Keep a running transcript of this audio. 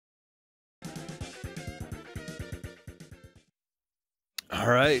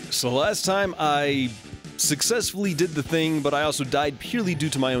Alright, so last time I successfully did the thing, but I also died purely due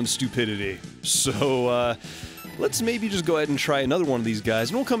to my own stupidity. So, let's maybe just go ahead and try another one of these guys,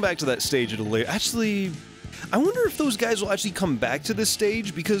 and we'll come back to that stage at a later. Actually, I wonder if those guys will actually come back to this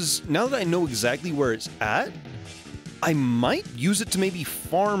stage, because now that I know exactly where it's at, I might use it to maybe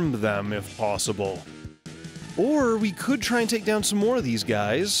farm them if possible. Or we could try and take down some more of these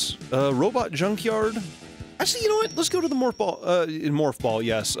guys. Robot junkyard. Actually, you know what? Let's go to the Morph Ball,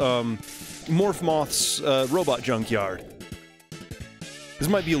 yes. Morph Moth's robot junkyard. This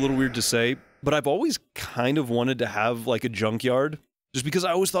might be a little weird to say, but I've always kind of wanted to have, like, a junkyard. Just because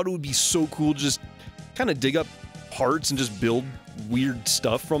I always thought it would be so cool to just kind of dig up parts and just build weird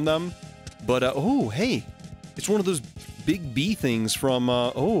stuff from them. But, oh, hey. It's one of those big bee things from,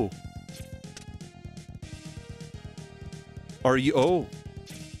 oh. Are you, oh.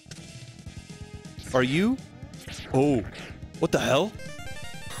 Are you? Oh, what the hell?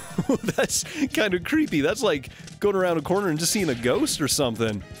 That's kind of creepy. That's like going around a corner and just seeing a ghost or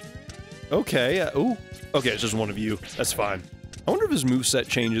something. Okay, ooh. Okay, it's just one of you. That's fine. I wonder if his moveset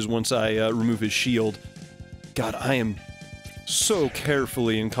changes once I remove his shield. God, I am so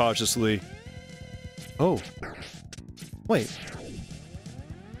carefully and cautiously... Oh. Wait.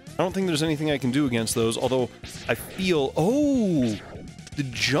 I don't think there's anything I can do against those, although I feel... Oh! The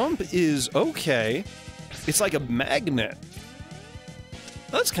jump is okay. It's like a magnet.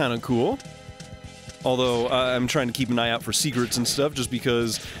 That's kind of cool. Although, I'm trying to keep an eye out for secrets and stuff, just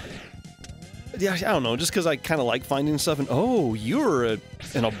because... Yeah, I don't know, just because I kind of like finding stuff, and... Oh, you're an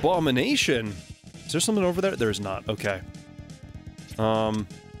abomination! Is there something over there? There's not. Okay.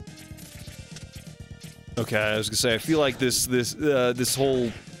 Okay, I was gonna say, I feel like this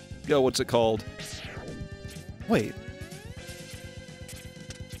whole... Oh, what's it called? Wait.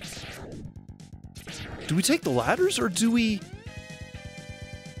 Do we take the ladders, or do we...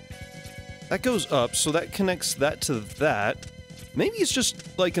 That goes up, so that connects that to that. Maybe it's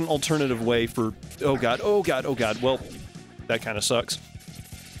just, like, an alternative way for... Oh god, oh god, oh god. Well, that kind of sucks.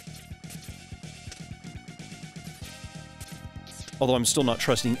 Although I'm still not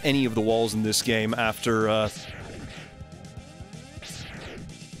trusting any of the walls in this game after,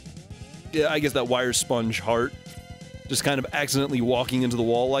 Yeah, I guess that wire sponge heart. Just kind of accidentally walking into the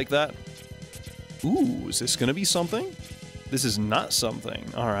wall like that. Ooh, is this gonna be something? This is not something.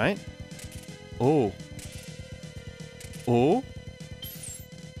 Alright. Oh. Oh?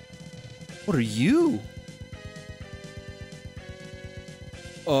 What are you?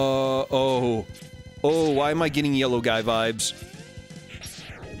 Oh. Oh, why am I getting yellow guy vibes?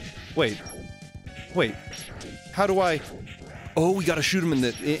 Wait. Wait. How do I... Oh, we gotta shoot him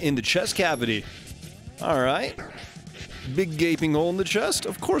in the chest cavity. Alright. Big gaping hole in the chest?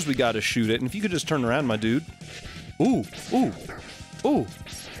 Of course we gotta shoot it, and if you could just turn around, my dude. Ooh, ooh, ooh.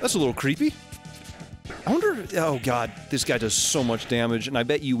 That's a little creepy. I wonder... Oh god, this guy does so much damage, and I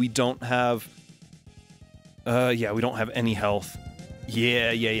bet you we don't have... yeah, we don't have any health.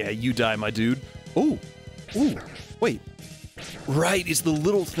 Yeah, you die, my dude. Ooh, ooh, wait. Right, it's the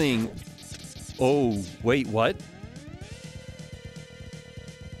little thing. Oh, wait, what?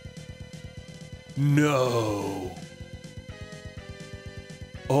 No.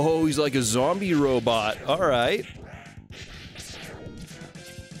 Oh, he's like a zombie robot. Alright.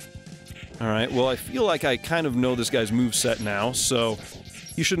 Alright, well, I feel like I kind of know this guy's moveset now, so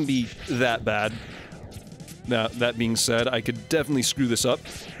he shouldn't be that bad. Now, that being said, I could definitely screw this up.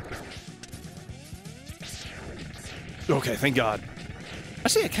 Okay, thank God.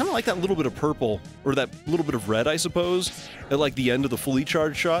 Actually, I kind of like that little bit of purple, or that little bit of red, I suppose, at like the end of the fully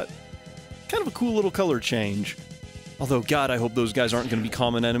charged shot. Kind of a cool little color change. Although, God, I hope those guys aren't going to be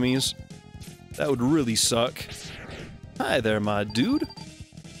common enemies. That would really suck. Hi there, my dude.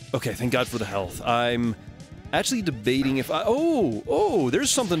 Okay, thank God for the health. I'm actually debating if I... Oh! Oh, there's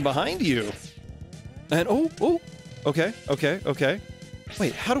something behind you! And, oh! Okay.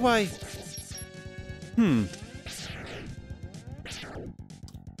 Wait, how do I...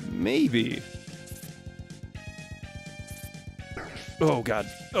 Maybe. Oh god.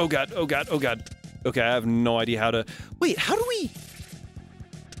 Okay, I have no idea how to... Wait, how do we...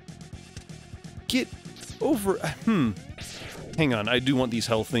 get over... Hang on, I do want these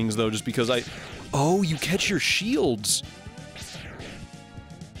health things, though, just because I... Oh, you catch your shields!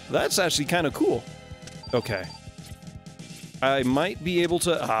 That's actually kind of cool. Okay. I might be able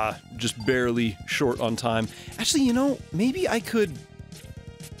to... just barely short on time. Actually, you know, maybe I could...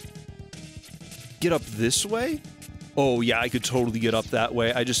 get up this way? Oh, yeah, I could totally get up that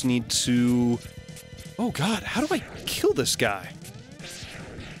way. I just need to... Oh, God, how do I kill this guy?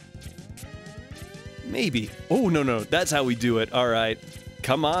 Maybe. Oh, no, that's how we do it. All right.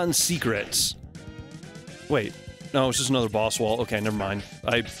 Come on, secrets. Wait. No, it's just another boss wall. Okay, never mind.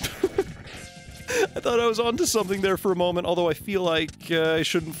 I thought I was onto something there for a moment, although I feel like I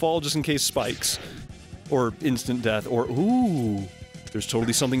shouldn't fall just in case spikes. Or instant death, or... Ooh! There's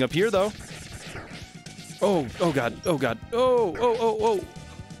totally something up here, though. Oh, oh god, oh god. Oh, oh, oh, oh!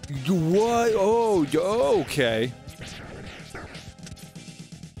 What? Oh, okay.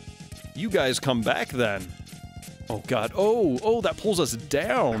 You guys come back, then. Oh god, oh, that pulls us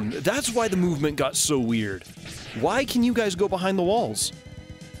down. That's why the movement got so weird. Why can you guys go behind the walls?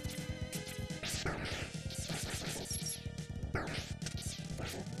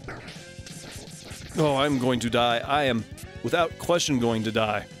 Oh, I'm going to die. I am, without question, going to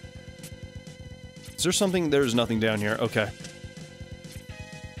die. Is there something? There's nothing down here. Okay.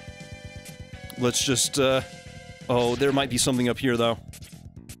 Let's just, Oh, there might be something up here, though.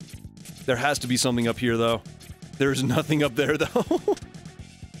 There has to be something up here, though. There's nothing up there, though.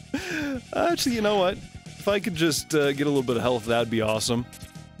 Actually, you know what? If I could just get a little bit of health, that'd be awesome.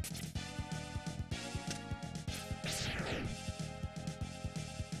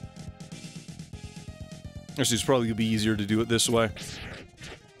 Actually, it's probably going to be easier to do it this way.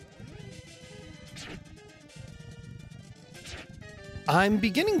 I'm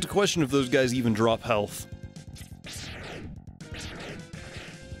beginning to question if those guys even drop health.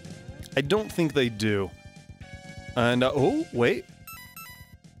 I don't think they do. And, oh, wait.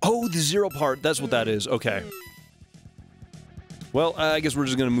 Oh, the zero part, that's what that is, okay. Well, I guess we're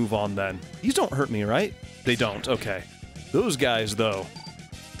just gonna move on then. These don't hurt me, right? They don't, okay. Those guys, though.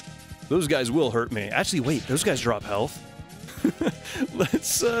 Those guys will hurt me. Actually, wait, those guys drop health?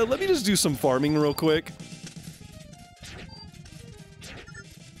 Let me just do some farming real quick.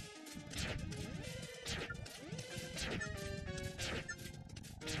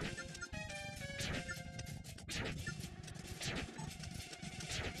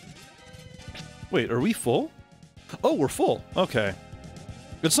 Wait, are we full? Oh, we're full. Okay.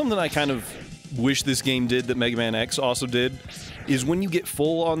 It's something I kind of wish this game did that Mega Man X also did, is when you get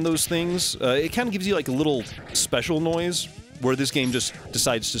full on those things, it kind of gives you like a little special noise, where this game just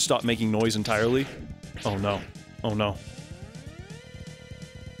decides to stop making noise entirely. Oh no. Oh no.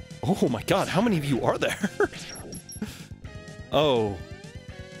 Oh my god, how many of you are there? Oh.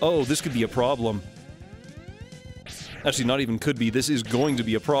 Oh, this could be a problem. Actually, not even could be, this is going to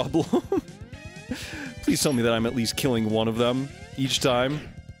be a problem. Please tell me that I'm at least killing one of them each time.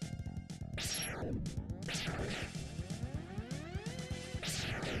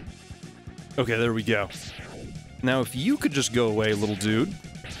 Okay, there we go. Now, if you could just go away, little dude.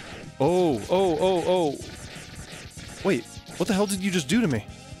 Oh, oh, oh, oh. Wait, what the hell did you just do to me?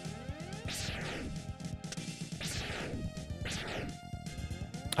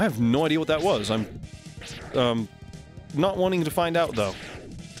 I have no idea what that was. I'm, not wanting to find out, though.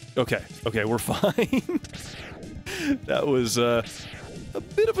 Okay, okay, we're fine. That was, a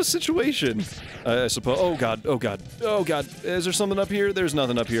bit of a situation, I suppose. Oh god, oh god, oh god. Is there something up here? There's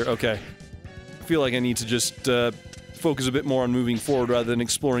nothing up here, okay. I feel like I need to just, focus a bit more on moving forward rather than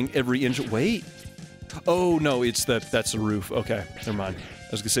exploring every inch. Wait! Oh, no, it's that's the roof. Okay, never mind.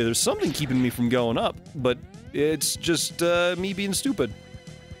 I was gonna say, there's something keeping me from going up, but it's just, me being stupid.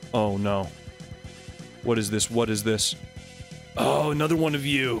 Oh, no. What is this? What is this? Oh, another one of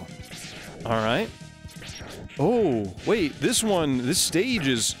you. Alright. Oh, wait, this stage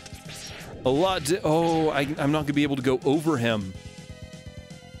is a lot oh, I'm not gonna be able to go over him.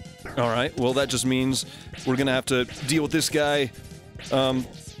 Alright, well that just means we're gonna have to deal with this guy,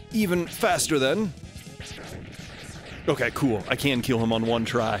 even faster then. Okay, cool. I can kill him on one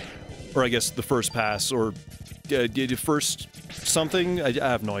try. Or I guess the first pass, or first something? I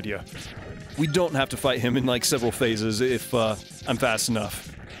have no idea. We don't have to fight him in, like, several phases if, I'm fast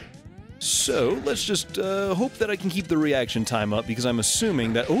enough. So, let's just, hope that I can keep the reaction time up, because I'm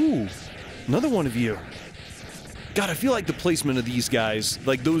assuming that— ooh! Another one of you! God, I feel like the placement of these guys,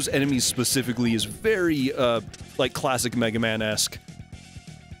 like, those enemies specifically, is very, like, classic Mega Man-esque.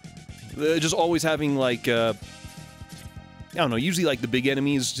 Just always having, like, I don't know, usually, like, the big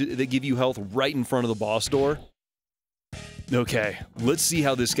enemies that give you health right in front of the boss door. Okay, let's see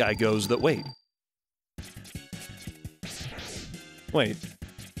how this guy goes. Wait. Wait.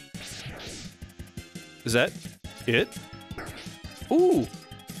 Is that it? Ooh!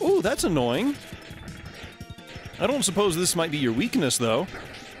 Ooh, that's annoying. I don't suppose this might be your weakness, though.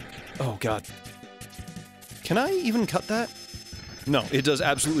 Oh, God. Can I even cut that? No, it does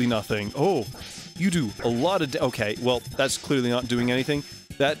absolutely nothing. Oh, you do a lot of— okay, well, that's clearly not doing anything.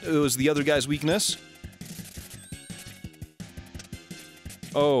 That was the other guy's weakness.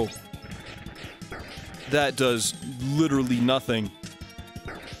 Oh. That does literally nothing.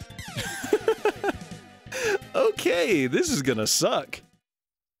 Okay, this is gonna suck.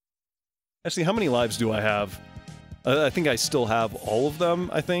 Actually, how many lives do I have? I think I still have all of them,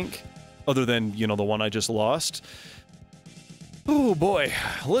 I think. Other than, you know, the one I just lost. Oh boy,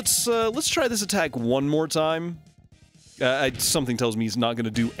 let's try this attack one more time. Something tells me he's not gonna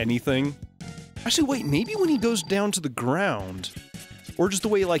do anything. Actually, wait, maybe when he goes down to the ground. Or just the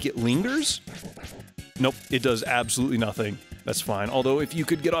way, like, it lingers? Nope, it does absolutely nothing. That's fine. Although, if you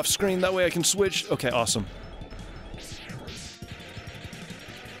could get off screen, that way I can switch. Okay, awesome.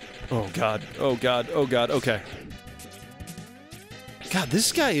 Oh god, oh god, oh god, okay. God,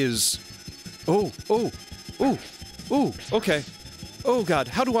 this guy is... Oh, okay. Oh god,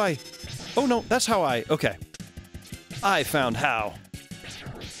 how do I... Oh no, that's how I... Okay. I found how.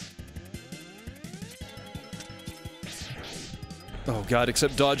 Oh god,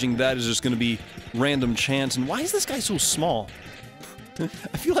 except dodging that is just gonna be random chance. And why is this guy so small?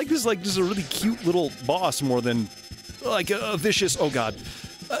 I feel like this is like just a really cute little boss more than like a vicious... Oh god.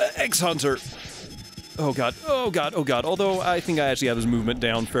 X-Hunter. Oh god, oh god, oh god. Although I think I actually have his movement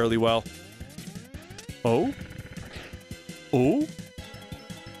down fairly well. Oh? Oh?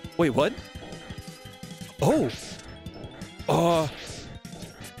 Wait, what? Oh!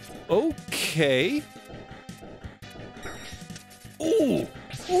 Okay. Ooh!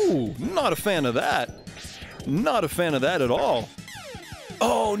 Ooh, not a fan of that. Not a fan of that at all.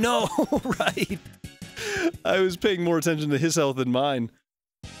 Oh no, right. I was paying more attention to his health than mine.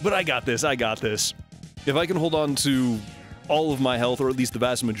 But I got this, I got this. If I can hold on to all of my health, or at least the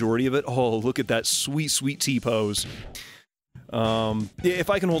vast majority of it, oh, look at that sweet, sweet T-pose. Yeah, if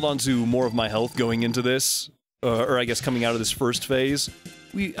I can hold on to more of my health going into this, or I guess coming out of this first phase,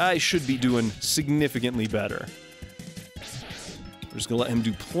 I should be doing significantly better. We're just gonna let him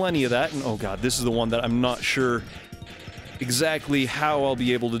do plenty of that, and oh god, this is the one that I'm not sure exactly how I'll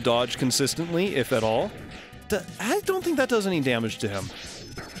be able to dodge consistently, if at all. I don't think that does any damage to him.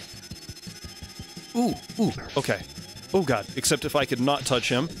 Ooh, okay. Oh god, except if I could not touch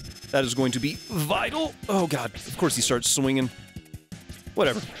him, that is going to be vital. Oh god, of course he starts swinging.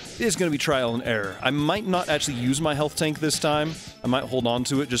 Whatever, it's going to be trial and error. I might not actually use my health tank this time. I might hold on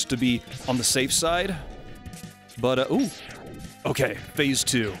to it just to be on the safe side. But, ooh. Okay, phase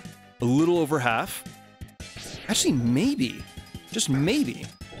 2. A little over half. Actually, maybe. Just maybe.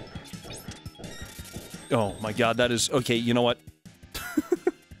 Oh my god, that is... Okay, you know what?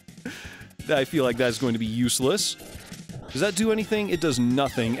 I feel like that's going to be useless. Does that do anything? It does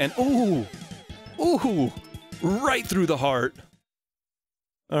nothing. And ooh! Ooh! Right through the heart.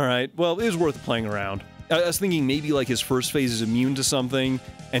 Alright, well, it was worth playing around. I was thinking maybe like his first phase is immune to something,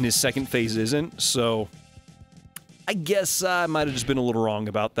 and his second phase isn't, so... I guess I might have just been a little wrong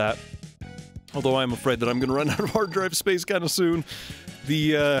about that. Although I'm afraid that I'm gonna run out of hard drive space kind of soon.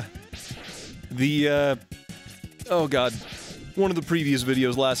 Oh god. One of the previous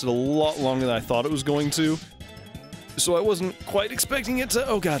videos lasted a lot longer than I thought it was going to. So I wasn't quite expecting it to...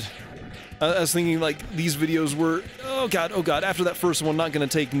 Oh god. I was thinking, like, these videos were... Oh god, after that first one, not gonna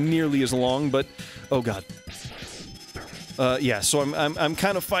take nearly as long, but... Oh god. Yeah, so I'm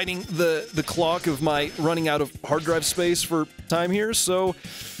kind of fighting the clock of my running out of hard drive space for time here, so...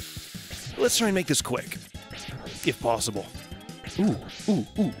 Let's try and make this quick. If possible. Ooh.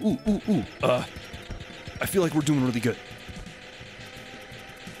 I feel like we're doing really good.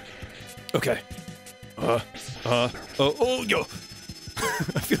 Okay. Oh, yo!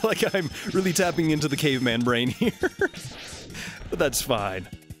 I feel like I'm really tapping into the caveman brain here. But that's fine.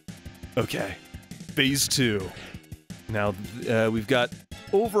 Okay. Phase 2. Now, we've got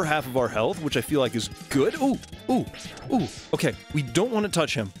over half of our health, which I feel like is good. Ooh. Okay, we don't want to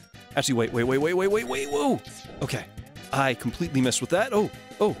touch him. Actually, wait, whoa! Okay. I completely missed with that. Oh,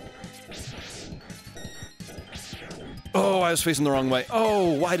 I was facing the wrong way.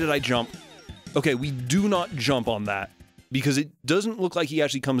 Oh, why did I jump? Okay, we do not jump on that, because it doesn't look like he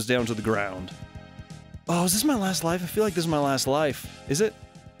actually comes down to the ground. Oh, is this my last life? I feel like this is my last life. Is it?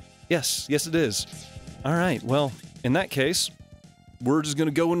 Yes it is. Alright, well, in that case, we're just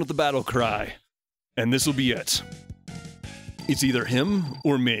gonna go in with the battle cry. And this'll be it. It's either him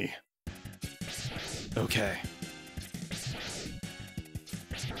or me. Okay.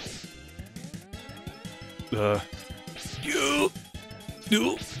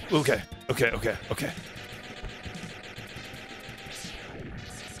 Okay.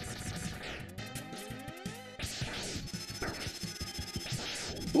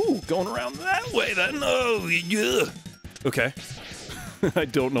 Ooh, going around that way, then. Oh, yeah. Okay. I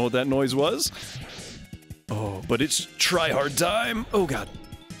don't know what that noise was. Oh, but it's try-hard time. Oh, God.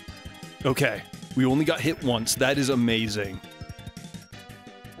 Okay. We only got hit once. That is amazing.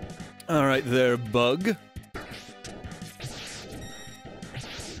 All right there, bug.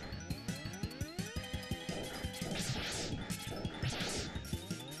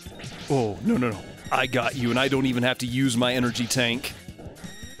 Oh, no, no, no. I got you, and I don't even have to use my energy tank.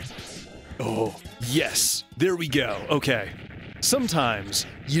 Oh, yes. There we go. Okay. Sometimes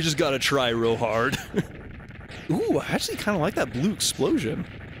you just gotta try real hard. Ooh, I actually kind of like that blue explosion.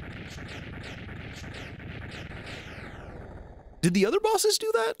 Did the other bosses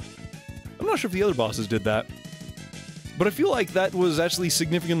do that? I'm not sure if the other bosses did that. But I feel like that was actually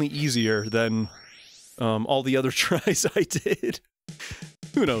significantly easier than all the other tries I did.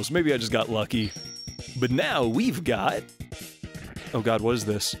 Who knows, maybe I just got lucky. But now we've got... Oh god, what is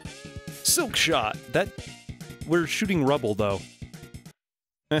this? Silk Shot! We're shooting rubble, though.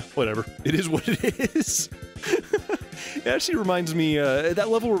 Whatever. It is what it is. It actually reminds me, that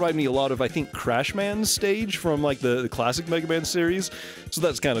level reminded me a lot of, I think, Crash Man's stage from, like, the classic Mega Man series. So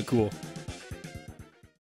that's kind of cool.